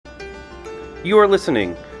You are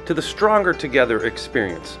listening to the Stronger Together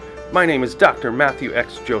experience. My name is Dr. Matthew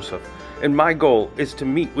X. Joseph, and my goal is to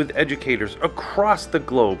meet with educators across the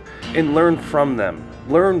globe and learn from them,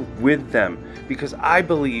 learn with them, because I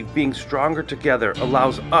believe being stronger together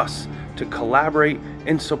allows us to collaborate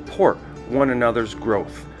and support one another's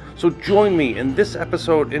growth. So join me in this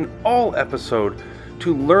episode and all episode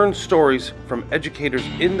to learn stories from educators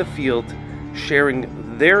in the field,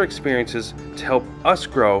 sharing their experiences to help us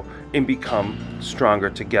grow and become stronger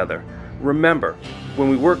together. Remember, when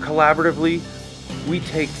we work collaboratively, we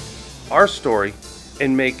take our story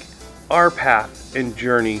and make our path and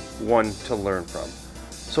journey one to learn from.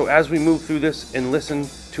 So as we move through this and listen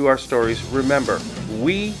to our stories, remember,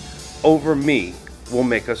 we over me will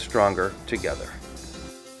make us stronger together.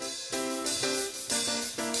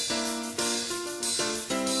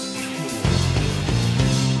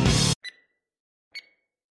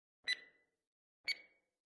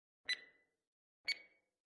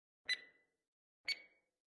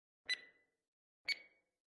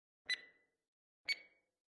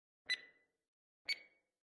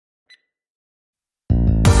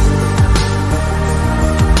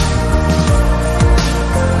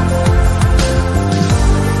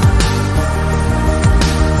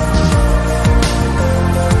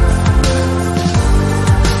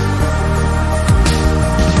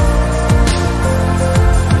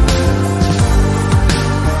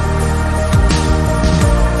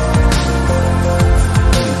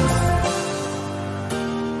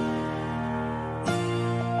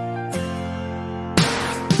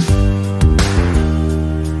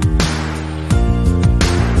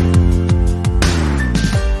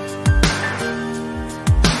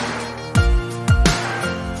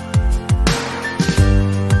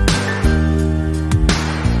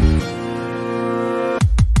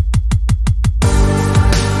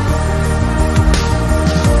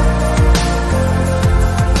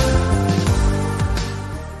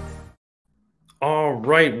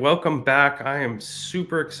 Right, welcome back. I am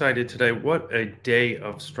super excited today. What a day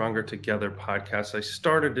of Stronger Together podcast. I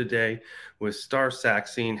started today with Star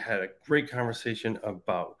Saxene, had a great conversation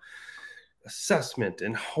about assessment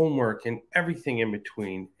and homework and everything in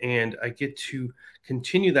between. And I get to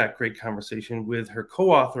continue that great conversation with her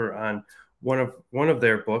co-author on one of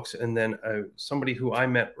their books, and then somebody who I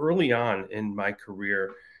met early on in my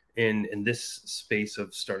career in this space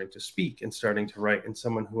of starting to speak and starting to write, and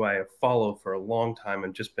someone who I have followed for a long time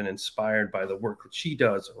and just been inspired by the work that she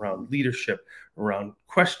does around leadership, around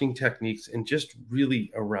questioning techniques, and just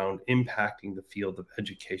really around impacting the field of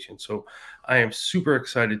education. So I am super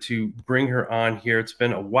excited to bring her on here. It's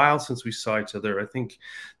been a while since we saw each other. I think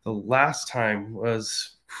the last time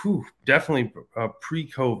was definitely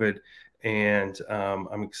pre-COVID. And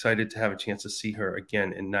I'm excited to have a chance to see her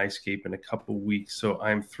again in Nightscape in a couple of weeks. So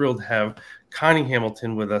I'm thrilled to have Connie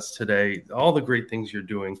Hamilton with us today. All the great things you're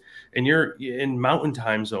doing. And you're in Mountain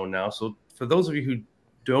Time Zone now. So for those of you who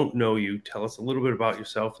don't know you, tell us a little bit about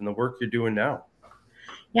yourself and the work you're doing now.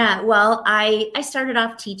 Yeah, well, I started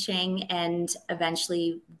off teaching and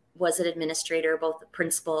eventually was an administrator, both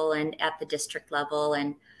principal and at the district level.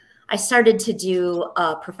 And I started to do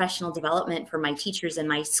professional development for my teachers in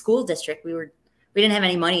my school district. We didn't have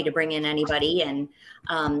any money to bring in anybody. And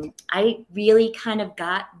I really kind of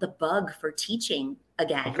got the bug for teaching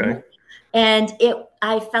again. Okay. And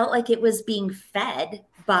I felt like it was being fed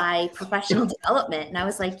by professional development. And I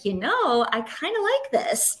was like, I kind of like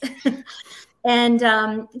this. And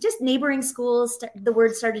just neighboring schools, the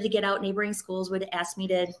word started to get out. Neighboring schools would ask me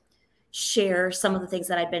to share some of the things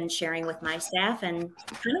that I've been sharing with my staff, and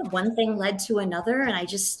kind of one thing led to another. And I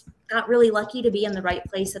just got really lucky to be in the right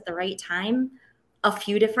place at the right time a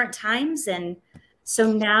few different times. And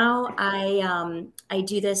so now I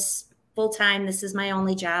do this full time. This is my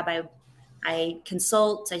only job. I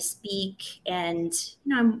consult, I speak, and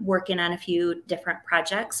I'm working on a few different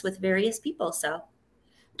projects with various people. So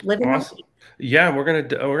living awesome. Yeah, we're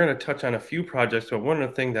gonna touch on a few projects, but one of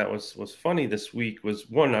the things that was funny this week was,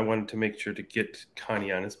 one, I wanted to make sure to get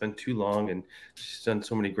Connie on. It's been too long, and she's done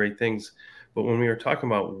so many great things. But when we were talking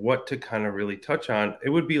about what to kind of really touch on, it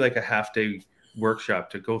would be like a half-day workshop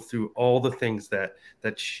to go through all the things that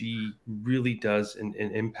she really does and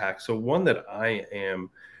impact. So one that I am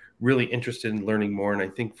really interested in learning more, and I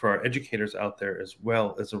think for our educators out there as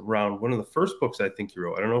well, is around one of the first books I think you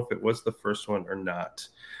wrote. I don't know if it was the first one or not.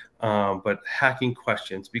 But hacking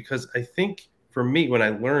questions, because I think for me, when I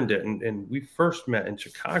learned it, and we first met in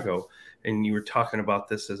Chicago, and you were talking about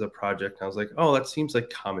this as a project, I was like, oh, that seems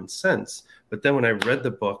like common sense. But then when I read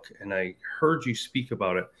the book and I heard you speak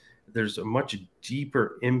about it, there's a much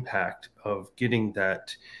deeper impact of getting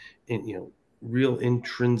that, real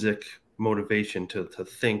intrinsic motivation to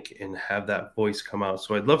think and have that voice come out.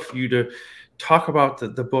 So I'd love for you to talk about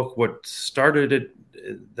the book, what started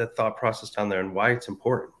it, the thought process down there, and why it's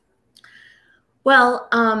important. Well,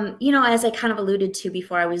 as I kind of alluded to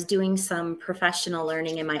before, I was doing some professional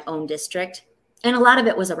learning in my own district, and a lot of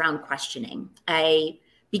it was around questioning. I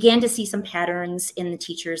began to see some patterns in the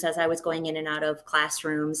teachers as I was going in and out of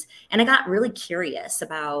classrooms, and I got really curious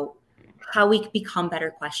about how we could become better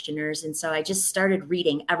questioners. And so I just started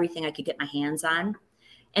reading everything I could get my hands on.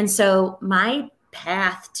 And so my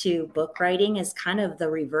path to book writing is kind of the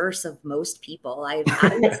reverse of most people. I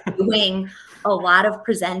was doing a lot of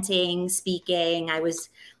presenting, speaking. I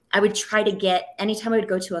would try to get, anytime I would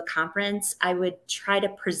go to a conference, I would try to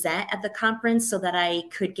present at the conference so that I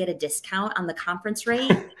could get a discount on the conference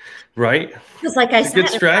rate. Right. Because like I said, good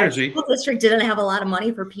strategy. the school district didn't have a lot of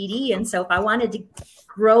money for PD. And so if I wanted to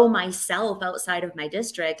grow myself outside of my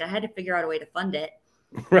district, I had to figure out a way to fund it.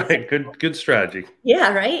 Right. Good strategy.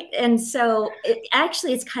 Yeah. Right. And so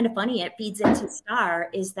it's kind of funny. It feeds into STAR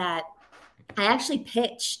is that I actually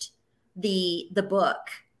pitched the book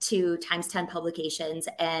to Times 10 Publications,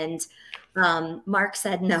 and Mark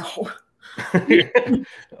said no. Okay.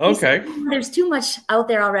 Said, there's too much out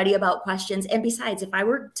there already about questions. And besides, if I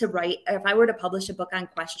were to publish a book on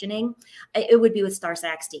questioning, it would be with Star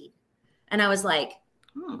Saxtein. And I was like,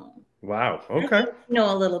 oh. Wow. Okay. I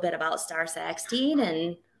know a little bit about Star Saxtein,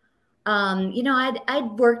 and I'd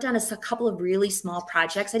worked on a couple of really small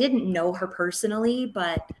projects. I didn't know her personally,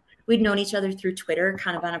 but we'd known each other through Twitter,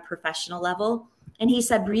 kind of on a professional level. And he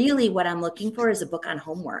said, really, what I'm looking for is a book on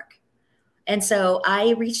homework. And so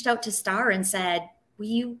I reached out to Star and said, will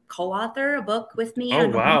you co-author a book with me? Oh,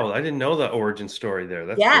 wow. I didn't know the origin story there.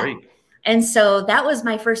 That's great. And so that was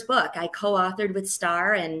my first book. I co-authored with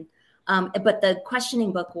Star, and but the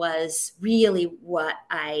questioning book was really what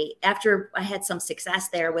after I had some success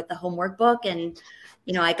there with the homework book, and,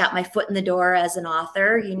 I got my foot in the door as an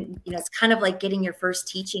author. It's kind of like getting your first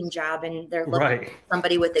teaching job, and they're looking for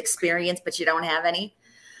somebody with experience, but you don't have any.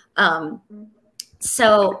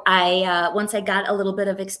 So once I got a little bit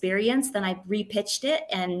of experience, then I repitched it,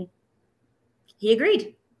 and he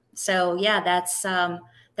agreed. So yeah,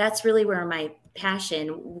 that's really where my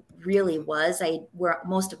passion really was. Where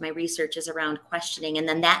most of my research is around questioning, and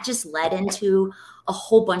then that just led into a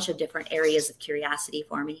whole bunch of different areas of curiosity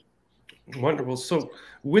for me. Wonderful. So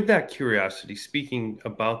with that curiosity, speaking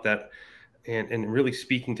about that and really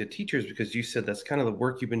speaking to teachers, because you said that's kind of the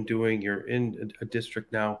work you've been doing, you're in a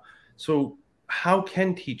district now. So how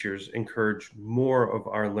can teachers encourage more of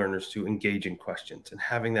our learners to engage in questions and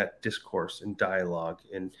having that discourse and dialogue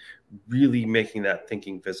and really making that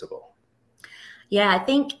thinking visible? Yeah, I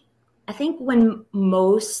think when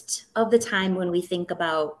most of the time when we think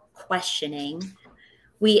about questioning,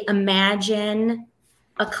 we imagine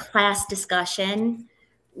a class discussion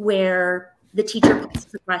where the teacher puts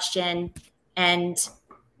the question and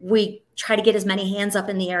we try to get as many hands up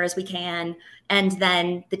in the air as we can. And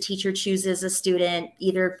then the teacher chooses a student,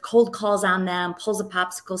 either cold calls on them, pulls a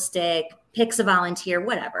popsicle stick, picks a volunteer,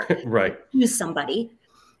 whatever. Right. Choose somebody.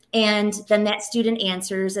 And then that student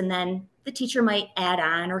answers, and then the teacher might add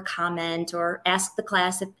on or comment or ask the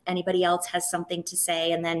class if anybody else has something to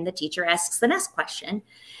say. And then the teacher asks the next question.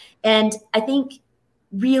 And I think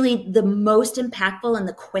really the most impactful and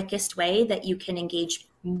the quickest way that you can engage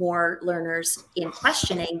more learners in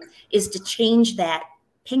questioning is to change that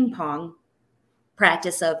ping pong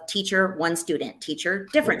practice of teacher, one student, teacher,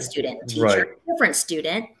 different student, teacher, different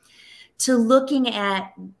student, to looking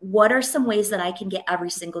at what are some ways that I can get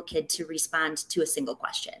every single kid to respond to a single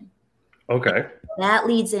question. Okay. That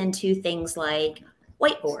leads into things like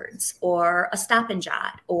whiteboards or a stop and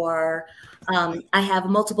jot, or I have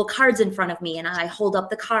multiple cards in front of me and I hold up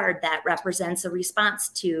the card that represents a response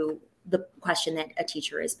to the question that a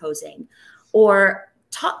teacher is posing, or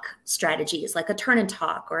talk strategies like a turn and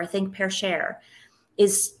talk or a think, pair, share.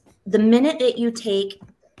 Is the minute that you take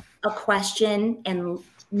a question and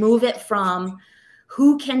move it from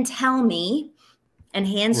who can tell me and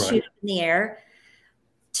hands shoot up in the air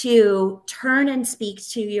to turn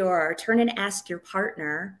and ask your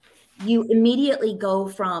partner, you immediately go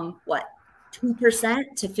from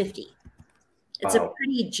 2% to 50. It's a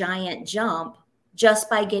pretty giant jump just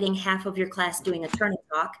by getting half of your class doing a turn and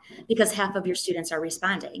talk, because half of your students are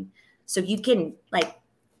responding. So you can,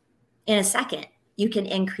 in a second, you can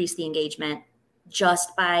increase the engagement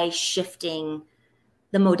just by shifting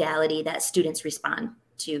the modality that students respond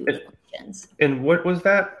to questions. And what was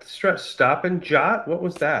that? Stop and jot? What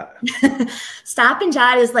was that? Stop and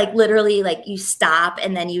jot is literally you stop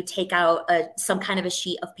and then you take out some kind of a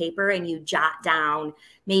sheet of paper and you jot down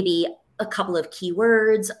maybe a couple of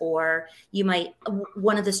keywords, or you might,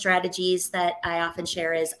 one of the strategies that I often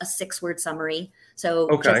share is a 6-word summary. So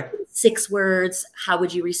just Okay. 6 words, how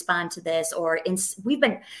would you respond to this? Or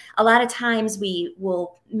a lot of times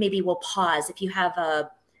we'll pause. If you have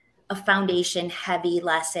a foundation heavy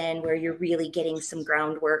lesson where you're really getting some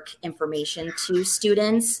groundwork information to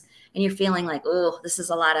students and you're feeling like, oh, this is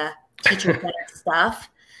a lot of teacher stuff,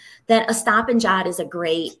 then a stop and jot is a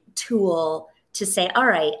great tool to say, all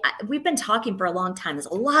right, we've been talking for a long time. There's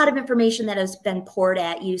a lot of information that has been poured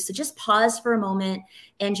at you. So just pause for a moment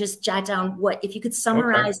and just jot down if you could Okay.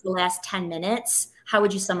 summarize the last 10 minutes, how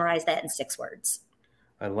would you summarize that in 6 words?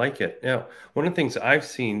 I like it. Now, one of the things I've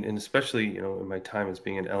seen, and especially, in my time as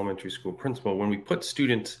being an elementary school principal, when we put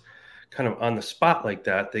students kind of on the spot like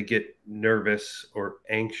that, they get nervous or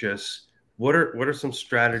anxious. What are some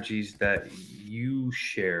strategies that you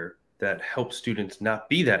share that help students not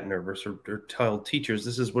be that nervous, or tell teachers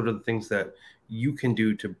this is what are the things that you can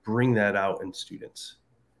do to bring that out in students?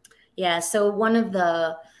 Yeah. So one of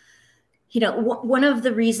the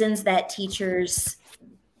reasons that teachers,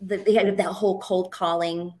 that whole cold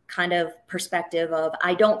calling kind of perspective of,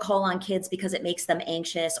 I don't call on kids because it makes them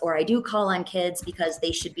anxious, or I do call on kids because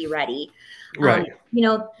they should be ready. Right.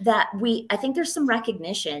 I think there's some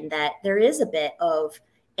recognition that there is a bit of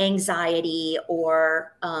anxiety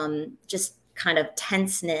or just kind of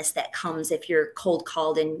tenseness that comes if you're cold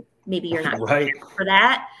called and maybe you're not Right. for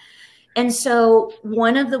that. And so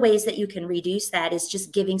one of the ways that you can reduce that is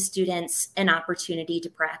just giving students an opportunity to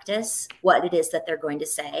practice what it is that they're going to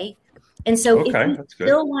say. And so if Okay, you that's good.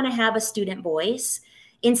 still want to have a student voice,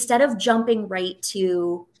 instead of jumping right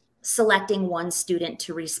to selecting one student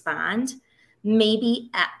to respond,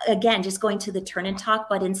 maybe again, just going to the turn and talk,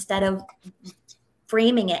 but instead of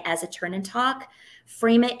framing it as a turn and talk,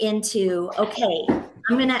 frame it into, okay,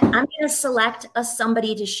 I'm gonna select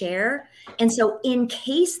somebody to share. And so in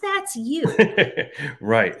case that's you,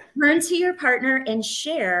 Right. turn to your partner and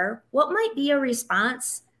share what might be a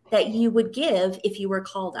response that you would give if you were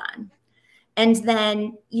called on. And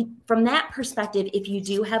then from that perspective, if you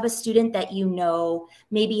do have a student that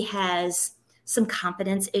maybe has some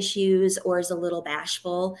confidence issues or is a little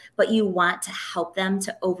bashful, but you want to help them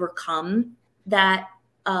to overcome that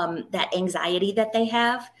anxiety that they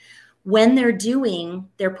have, when they're doing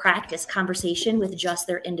their practice conversation with just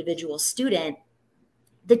their individual student,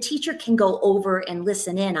 the teacher can go over and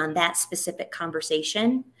listen in on that specific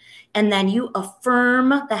conversation. And then you affirm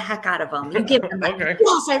the heck out of them. You give them like, Okay.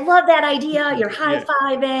 yes, I love that idea. You're Yeah.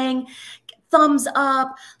 high-fiving, thumbs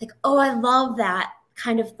up, like, oh, I love that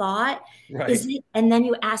kind of thought. Right. And then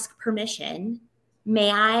you ask permission.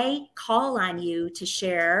 May I call on you to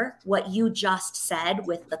share what you just said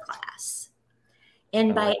with the class? I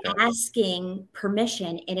And by like that. asking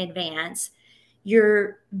permission in advance,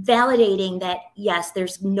 you're validating that, yes,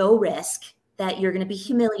 there's no risk that you're going to be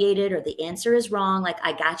humiliated or the answer is wrong. Like,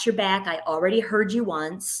 I got your back. I already heard you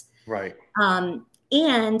once. Right.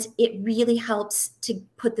 And it really helps to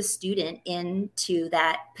put the student into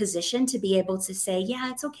that position to be able to say, yeah,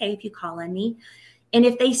 it's okay if you call on me. And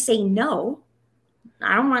if they say no,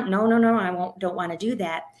 I don't want, no, I don't want to do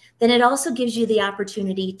that, then it also gives you the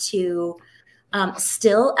opportunity to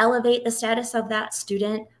still elevate the status of that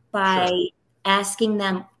student by Sure. asking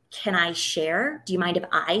them, can I share? Do you mind if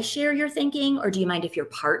I share your thinking? Or do you mind if your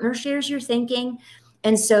partner shares your thinking?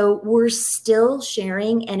 And so we're still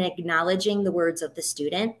sharing and acknowledging the words of the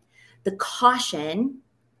student. The caution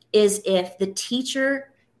is if the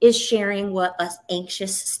teacher is sharing what an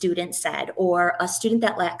anxious student said or a student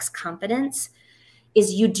that lacks confidence,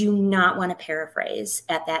 is you do not want to paraphrase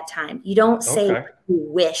at that time. You don't say Okay. what you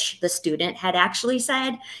wish the student had actually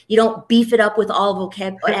said. You don't beef it up with all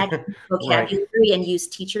vocabulary Right. and use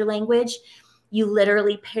teacher language. You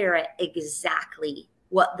literally parrot exactly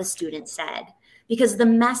what the student said, because the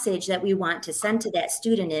message that we want to send to that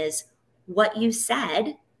student is, what you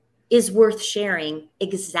said is worth sharing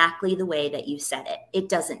exactly the way that you said it. It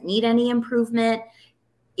doesn't need any improvement.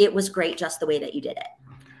 It was great just the way that you did it.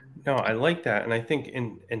 No, I like that. And I think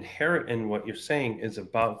inherent in what you're saying is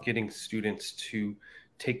about getting students to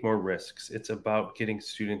take more risks. It's about getting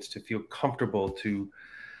students to feel comfortable to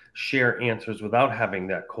share answers without having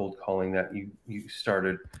that cold calling that you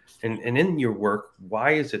started. And in your work,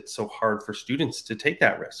 why is it so hard for students to take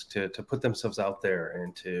that risk, to put themselves out there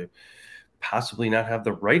and to possibly not have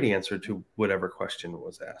the right answer to whatever question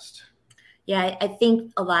was asked? Yeah, I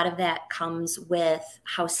think a lot of that comes with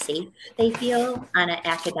how safe they feel on an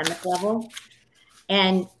academic level.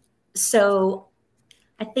 And so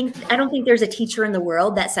I don't think there's a teacher in the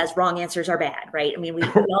world that says wrong answers are bad, right? I mean, we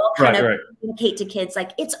all kind Right, of right. communicate to kids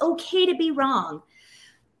like, it's okay to be wrong.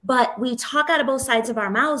 But we talk out of both sides of our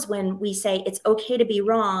mouths when we say it's okay to be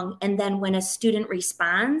wrong. And then when a student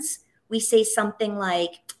responds, we say something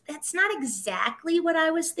like, that's not exactly what I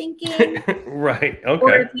was thinking. Right. Or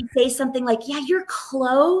Okay. if we say something like, yeah, you're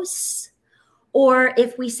close. Or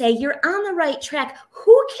if we say, you're on the right track,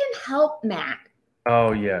 who can help Matt?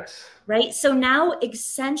 Oh, yes. Right. So now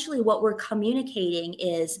essentially what we're communicating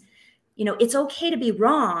is, it's okay to be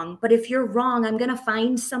wrong, but if you're wrong, I'm going to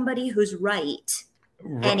find somebody who's right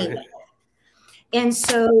anyway. Right. And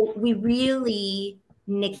so we really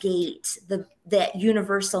negate that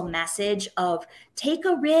universal message of take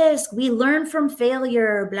a risk, we learn from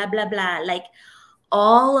failure, blah, blah, blah. Like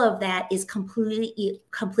all of that is completely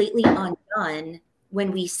undone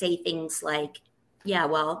when we say things like, yeah,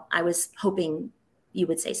 well, I was hoping you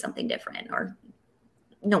would say something different, or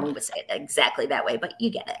no one would say it exactly that way, but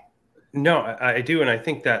you get it. No, I do, and I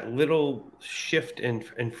think that little shift in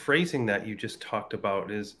phrasing that you just talked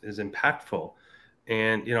about is impactful.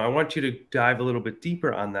 And I want you to dive a little bit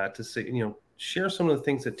deeper on that to say, share some of the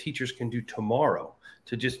things that teachers can do tomorrow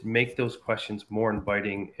to just make those questions more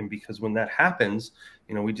inviting. And because when that happens,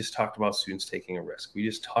 we just talked about students taking a risk. We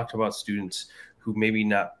just talked about students who maybe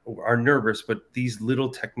not are nervous, but these little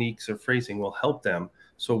techniques of phrasing will help them.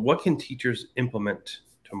 So what can teachers implement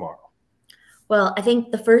tomorrow? Well, I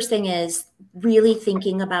think the first thing is really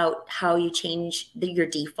thinking about how you change your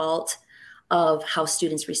default of how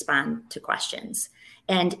students respond to questions.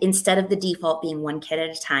 And instead of the default being one kid at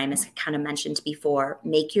a time, as I kind of mentioned before,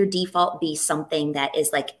 make your default be something that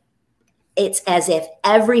is like, it's as if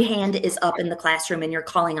every hand is up in the classroom and you're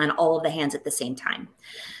calling on all of the hands at the same time.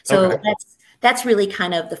 So Okay. that's really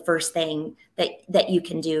kind of the first thing that you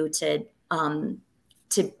can do to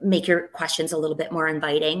make your questions a little bit more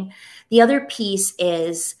inviting. The other piece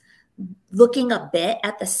is looking a bit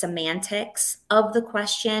at the semantics of the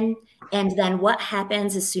question and then what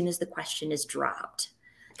happens as soon as the question is dropped.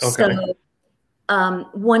 Okay. So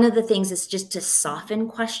one of the things is just to soften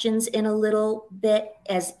questions in a little bit,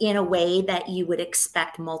 as in a way that you would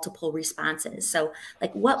expect multiple responses. So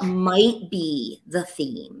like, what might be the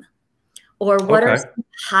theme? Or what are Okay. some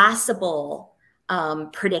possible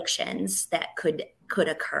predictions that could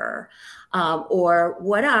occur? Or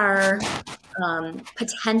what are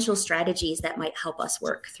potential strategies that might help us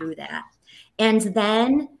work through that? And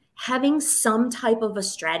then having some type of a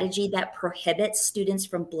strategy that prohibits students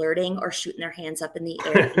from blurting or shooting their hands up in the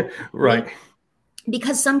air. Right.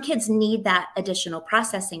 Because some kids need that additional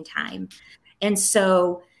processing time. And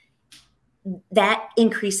so that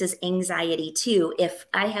increases anxiety too. If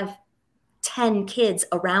I have 10 kids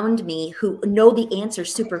around me who know the answer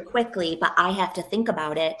super quickly, but I have to think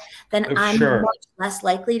about it, then I'm Sure. much less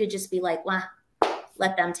likely to just be like, well,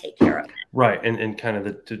 let them take care of it. Right. And kind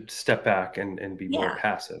of to step back and be more Yeah.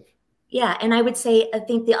 passive. Yeah. And I would say, I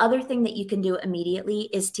think the other thing that you can do immediately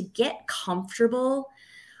is to get comfortable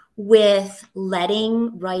with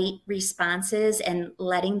letting right responses and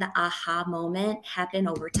letting the aha moment happen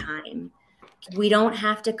over time. We don't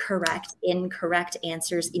have to correct incorrect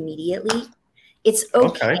answers immediately. It's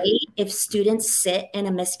Okay. okay if students sit in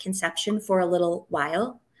a misconception for a little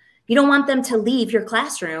while. You don't want them to leave your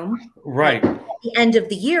classroom Right. at the end of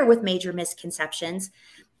the year with major misconceptions,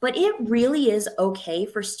 but it really is okay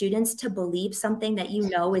for students to believe something that you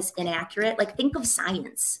know is inaccurate. Like think of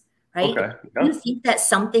science, right? Okay. If Yeah. you think that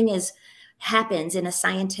something happens in a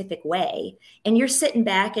scientific way and you're sitting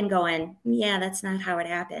back and going, yeah, that's not how it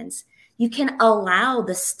happens. You can allow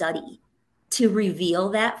the study to reveal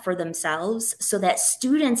that for themselves so that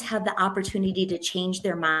students have the opportunity to change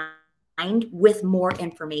their mind with more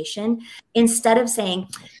information instead of saying,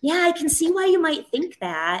 yeah, I can see why you might think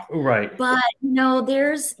that, Right. but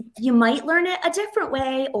you might learn it a different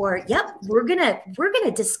way, or yep, we're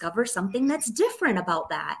gonna discover something that's different about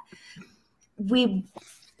that.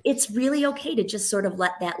 It's really okay to just sort of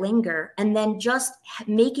let that linger, and then just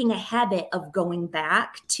making a habit of going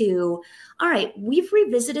back to, all right, we've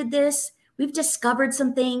revisited this, we've discovered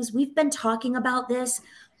some things, we've been talking about this.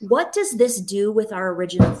 What does this do with our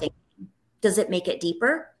original thinking? Does it make it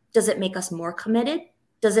deeper? Does it make us more committed?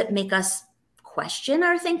 Does it make us question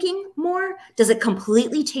our thinking more? Does it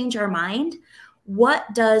completely change our mind?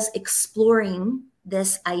 What does exploring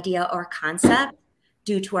this idea or concept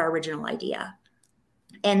do to our original idea?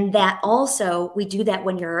 And that also, we do that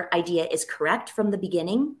when your idea is correct from the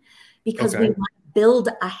beginning, because we Okay. want to build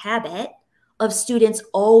a habit of students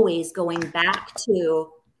always going back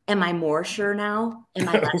to, am I more sure now? Am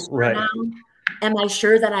I less sure Right. now? Am I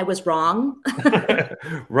sure that I was wrong?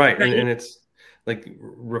 Right. And Right? it's like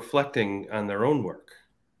reflecting on their own work.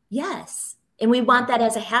 Yes. And we want that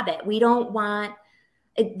as a habit. We don't want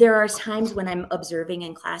There are times when I'm observing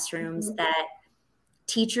in classrooms that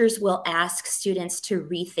teachers will ask students to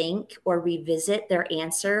rethink or revisit their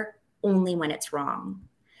answer only when it's wrong.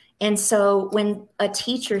 And so when a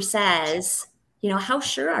teacher says, how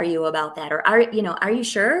sure are you about that? Or are you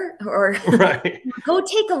sure? Or Right. go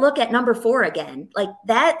take a look at number 4 again. Like,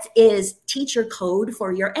 that is teacher code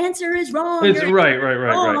for your answer is wrong. It's right.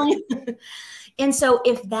 And so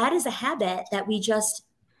if that is a habit that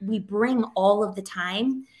we bring all of the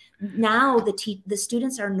time, now the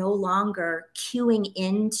students are no longer cueing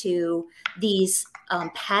into these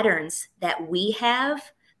patterns that we have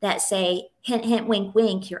that say, hint, hint, wink,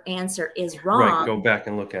 wink, your answer is wrong. Right, go back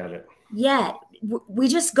and look at it. Yeah, we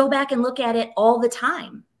just go back and look at it all the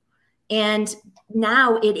time. And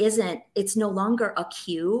now it's no longer a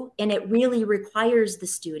cue, and it really requires the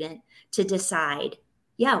student to decide,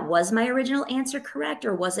 was my original answer correct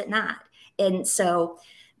or was it not? And so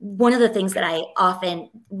one of the things that I often,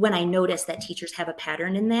 when I notice that teachers have a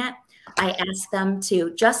pattern in that, I ask them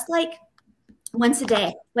to, just like once a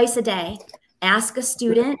day, twice a day, ask a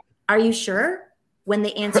student, are you sure, when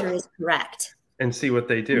the answer is correct? And see what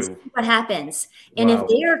they do. What happens. Wow. And if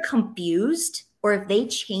they are confused or if they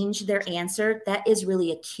change their answer, that is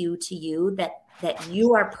really a cue to you that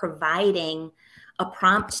you are providing a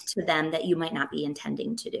prompt to them that you might not be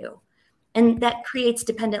intending to do. And that creates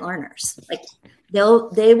dependent learners. Like,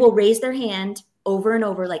 they will raise their hand over and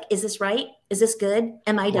over, like, is this right? Is this good?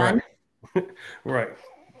 Am I done? Right.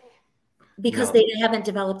 Because they haven't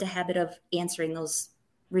developed a habit of answering those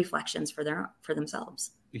reflections for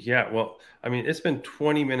themselves. Yeah, well, I mean, it's been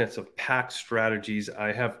 20 minutes of packed strategies.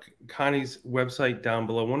 I have Connie's website down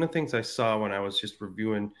below. One of the things I saw when I was just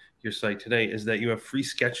reviewing your site today is that you have free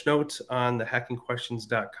sketch notes on the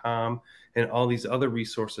hackingquestions.com and all these other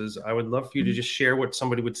resources. I would love for you to just share what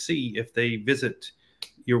somebody would see if they visit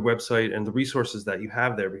your website and the resources that you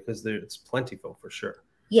have there, because it's plentiful for sure.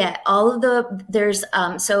 Yeah, there's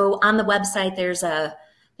so on the website there's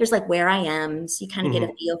like where I am, so you kind of get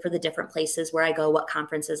a feel for the different places where I go, what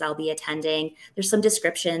conferences I'll be attending. There's some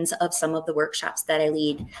descriptions of some of the workshops that I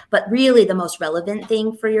lead. But really the most relevant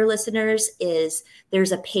thing for your listeners is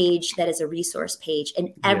there's a page that is a resource page,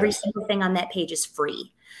 and every single thing on that page is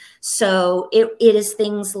free. So it is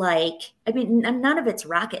things like, I mean, none of it's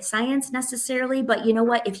rocket science necessarily, but you know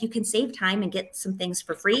what? If you can save time and get some things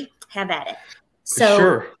for free, have at it. So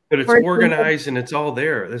sure, but it's organized and it's all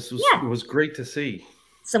there. It was great to see.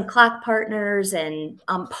 Some clock partners and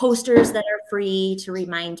posters that are free to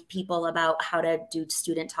remind people about how to do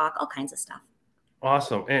student talk, all kinds of stuff.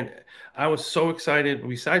 Awesome. And I was so excited,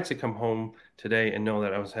 besides to come home today and know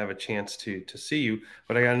that I was have a chance to see you,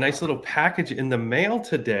 but I got a nice little package in the mail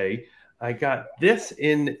today. I got this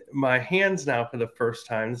in my hands now for the first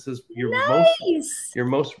time. This is your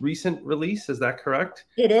most recent release. Is that correct?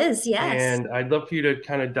 It is, yes. And I'd love for you to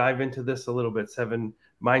kind of dive into this a little bit, 7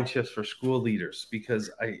 mind shifts for school leaders,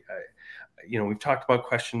 because we've talked about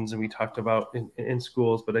questions and we talked about in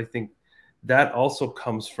schools, but I think that also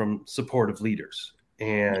comes from supportive leaders.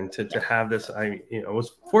 And to have this, I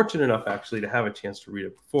was fortunate enough actually to have a chance to read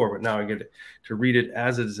it before, but now I get to read it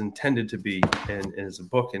as it is intended to be, and as a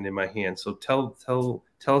book and in my hand. So tell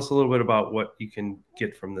us a little bit about what you can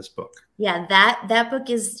get from this book. Yeah, that book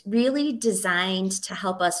is really designed to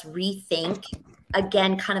help us rethink,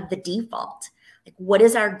 again, kind of the default. Like, what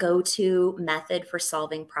is our go-to method for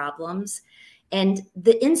solving problems? And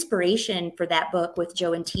the inspiration for that book with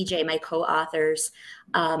Joe and TJ, my co-authors,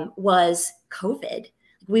 was COVID.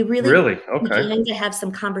 We really began to have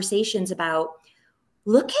some conversations about,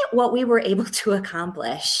 look at what we were able to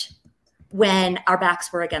accomplish when our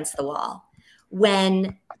backs were against the wall,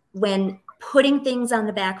 when putting things on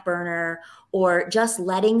the back burner or just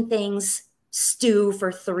letting things stew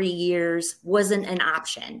for 3 years wasn't an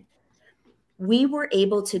option. We were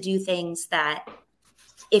able to do things that,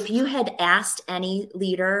 if you had asked any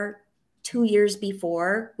leader 2 years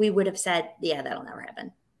before, we would have said, yeah, that'll never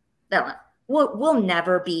happen. We'll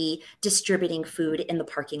never be distributing food in the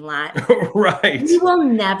parking lot. Right. We will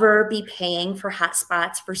never be paying for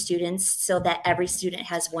hotspots for students so that every student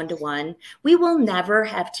has one-to-one. We will never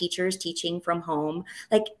have teachers teaching from home,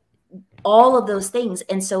 like all of those things.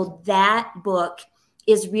 And so that book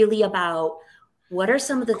is really about, what are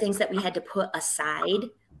some of the things that we had to put aside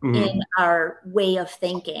in our way of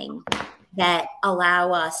thinking that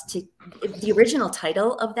allow us to, the original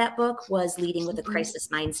title of that book was Leading with a Crisis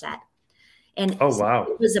Mindset. And it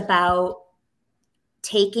was about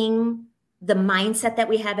taking the mindset that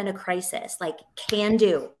we have in a crisis, like can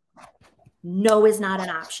do, no is not an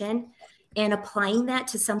option, and applying that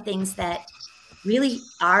to some things that really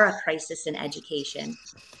are a crisis in education.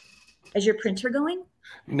 Is your printer going?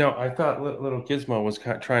 No, I thought little Gizmo was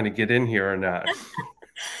trying to get in here or not.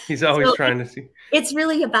 He's always So trying to see. it's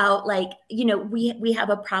really about like, we have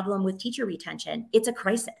a problem with teacher retention. It's a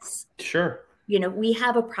crisis. Sure. We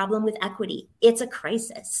have a problem with equity. It's a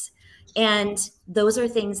crisis. And those are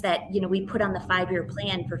things that, we put on the 5-year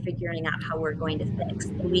plan for figuring out how we're going to fix.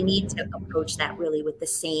 And we need to approach that really with the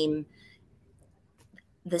same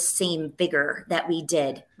vigor that we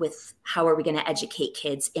did with how are we going to educate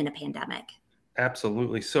kids in a pandemic.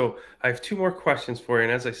 Absolutely. So I have two more questions for you.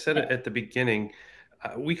 And as I said at the beginning,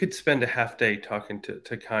 we could spend a half day talking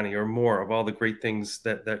to Connie or more of all the great things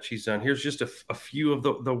that she's done. Here's just a few of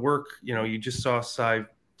the work. You just saw 7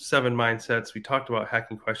 mindsets. We talked about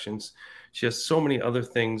hacking questions. She has so many other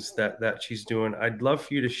things that she's doing. I'd love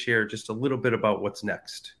for you to share just a little bit about what's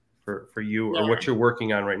next for you or Yeah. what you're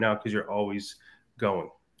working on right now, because you're always going.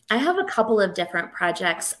 I have a couple of different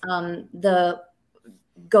projects. The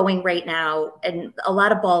going right now and a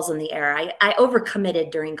lot of balls in the air. I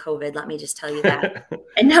overcommitted during COVID. Let me just tell you that.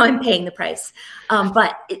 And now I'm paying the price.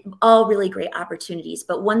 But all really great opportunities.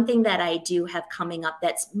 But one thing that I do have coming up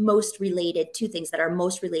that's most related, two things that are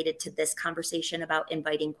most related to this conversation about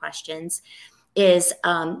inviting questions is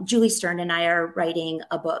Julie Stern and I are writing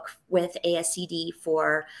a book with ASCD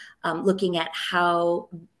for looking at how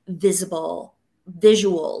visuals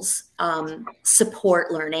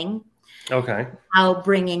support learning. Okay. How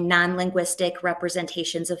bringing non-linguistic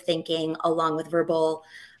representations of thinking along with verbal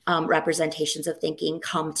representations of thinking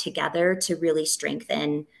come together to really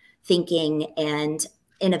strengthen thinking and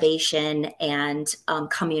innovation and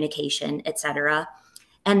communication, et cetera.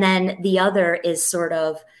 And then the other is sort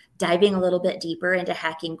of diving a little bit deeper into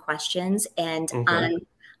hacking questions. And Okay.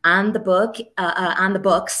 on the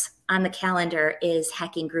books, on the calendar is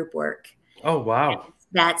hacking group work. Oh, wow.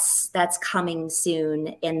 That's coming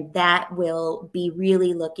soon, and that will be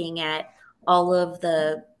really looking at all of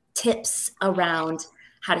the tips around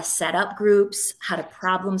how to set up groups, how to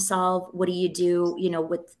problem solve. What do you do,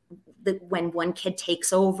 with when one kid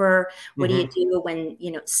takes over? What do you do when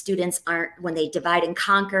students when they divide and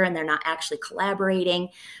conquer and they're not actually collaborating?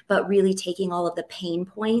 But really taking all of the pain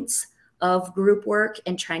points of group work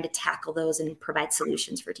and trying to tackle those and provide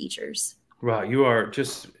solutions for teachers. Wow, you are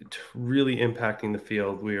just really impacting the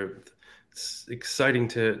field. It's exciting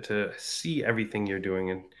to see everything you're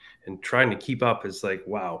doing, and trying to keep up is like,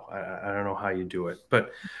 wow, I don't know how you do it. But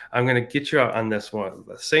I'm going to get you out on this one.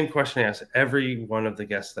 The same question I ask every one of the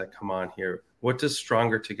guests that come on here. What does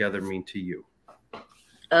stronger together mean to you?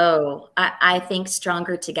 Oh, I think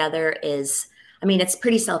stronger together is, it's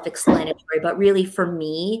pretty self-explanatory, but really for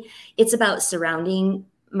me, it's about surrounding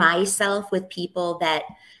myself with people that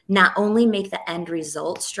not only make the end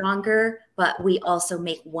result stronger, but we also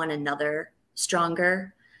make one another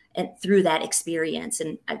stronger and through that experience.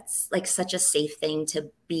 And it's like such a safe thing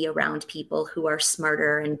to be around people who are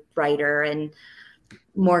smarter and brighter and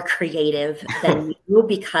more creative than you,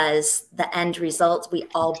 because the end result, we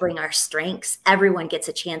all bring our strengths. Everyone gets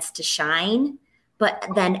a chance to shine, but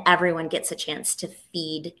then everyone gets a chance to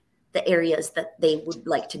feed the areas that they would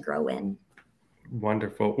like to grow in.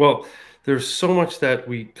 Wonderful. Well, there's so much that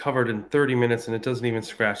we covered in 30 minutes, and it doesn't even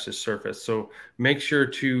scratch the surface. So make sure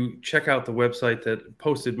to check out the website that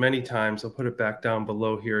posted many times. I'll put it back down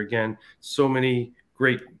below here again. So many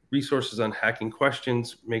great resources on hacking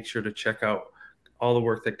questions. Make sure to check out all the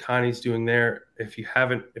work that Connie's doing there. If you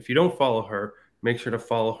don't follow her, make sure to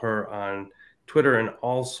follow her on Twitter and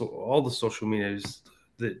also all the social medias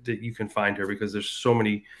that you can find her, because there's so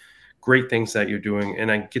many great things that you're doing.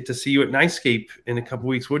 And I get to see you at Nightscape in a couple of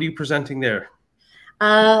weeks. What are you presenting there?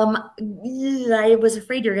 I was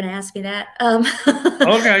afraid you were going to ask me that.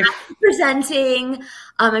 Okay. I'm presenting.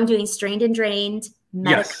 I'm doing strained and drained,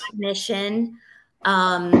 metacognition. Yes.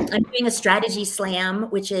 I'm doing a strategy slam,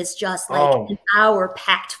 which is just like an hour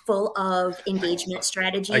packed full of engagement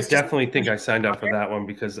strategies. I definitely think I signed up for that one,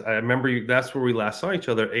 because I remember that's where we last saw each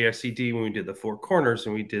other, ASCD, when we did the 4 corners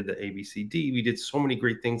and we did the ABCD. We did so many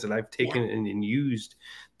great things that I've taken and used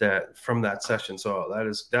that from that session. So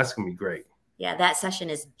that's going to be great. Yeah, that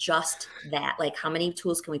session is just that. Like, how many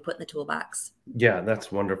tools can we put in the toolbox? Yeah,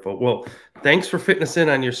 that's wonderful. Well, thanks for fitting us in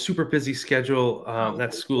on your super busy schedule.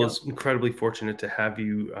 That school is incredibly fortunate to have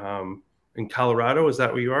you in Colorado. Is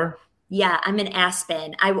that where you are? Yeah, I'm in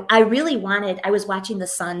Aspen. I was watching the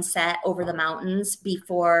sunset over the mountains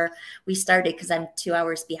before we started, because I'm 2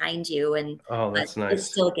 hours behind you. And that's nice.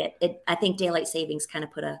 It's still I think daylight savings kind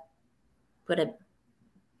of put a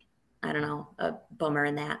I don't know, a bummer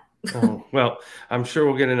in that. Oh, well, I'm sure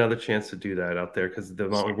we'll get another chance to do that out there because the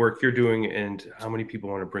amount of work you're doing and how many people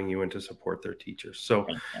want to bring you in to support their teachers. So,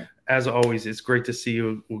 Thank you. as always, it's great to see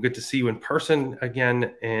you. We'll get to see you in person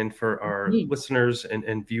again. And for our listeners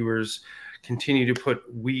and viewers, continue to put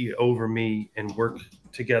we over me and work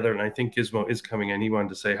together. And I think Gizmo is coming in. He wanted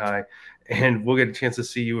to say hi. And we'll get a chance to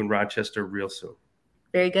see you in Rochester real soon.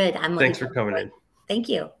 Very good. I'm Thanks for coming in. Thank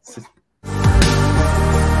you.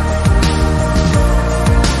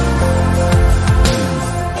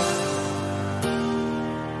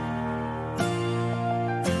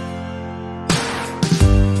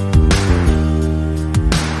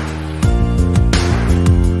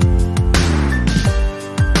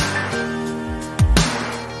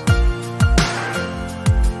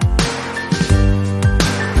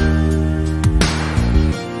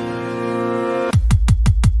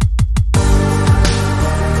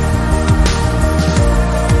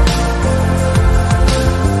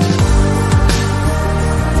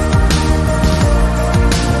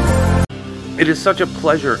 It is such a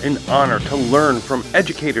pleasure and honor to learn from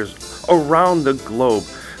educators around the globe.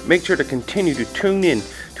 Make sure to continue to tune in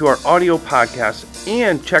to our audio podcast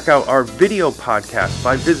and check out our video podcast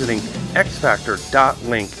by visiting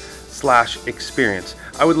xfactor.link/experience.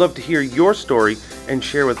 I would love to hear your story and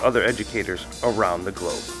share with other educators around the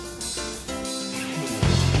globe.